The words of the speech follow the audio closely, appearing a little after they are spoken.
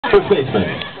First baseman,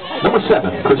 number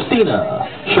 7, Christina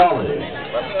Schallig.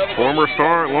 Former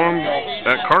star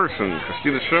at Carson,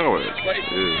 Christina Schallig,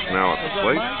 is now at the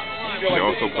plate. She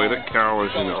also played at Cal,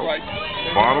 as you know.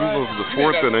 Bottom of the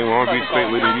 4th inning, Long Beach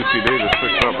State leading UC Davis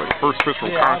picks up a first pitch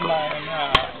from Cochran.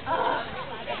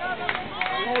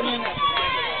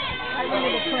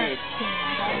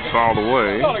 Fouled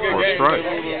away for a strike.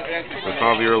 And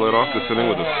Javier led off this inning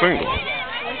with a single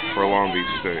for Long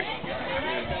Beach State.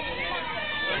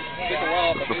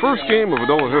 It's the first game of a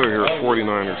doubleheader here at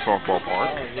 49ers Softball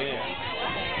Park.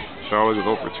 Schallig is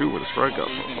 0 for 2 with a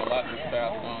strikeout so far.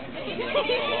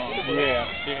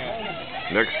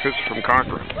 Next pitch from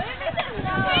Cochran.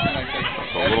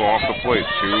 That's a little off the plate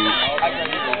to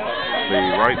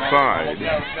the right side.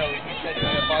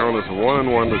 Count is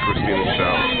 1-1 to Christina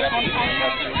Schallig.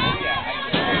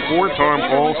 Four-time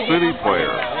All-City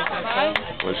player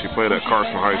when she played at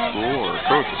Carson High School. Her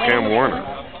coach was Cam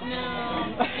Warner.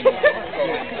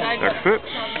 Next pitch.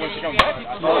 This one's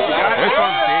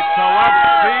deep to left.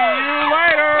 See you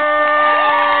later!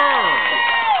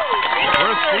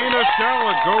 Christina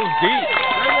Schallig goes deep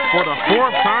for the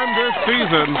 4th time this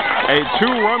season. A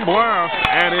 2-run blast,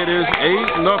 and it is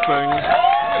 8-0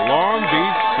 Long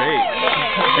Beach State.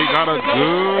 She got a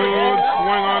good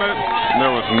swing on it, and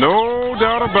there was no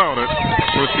doubt about it.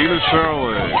 Christina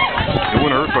Schallig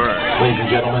doing her thing. Ladies and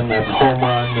gentlemen, that's home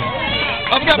run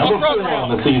number 4 on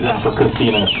the season for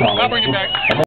Christina Schallig. I'll bring you back.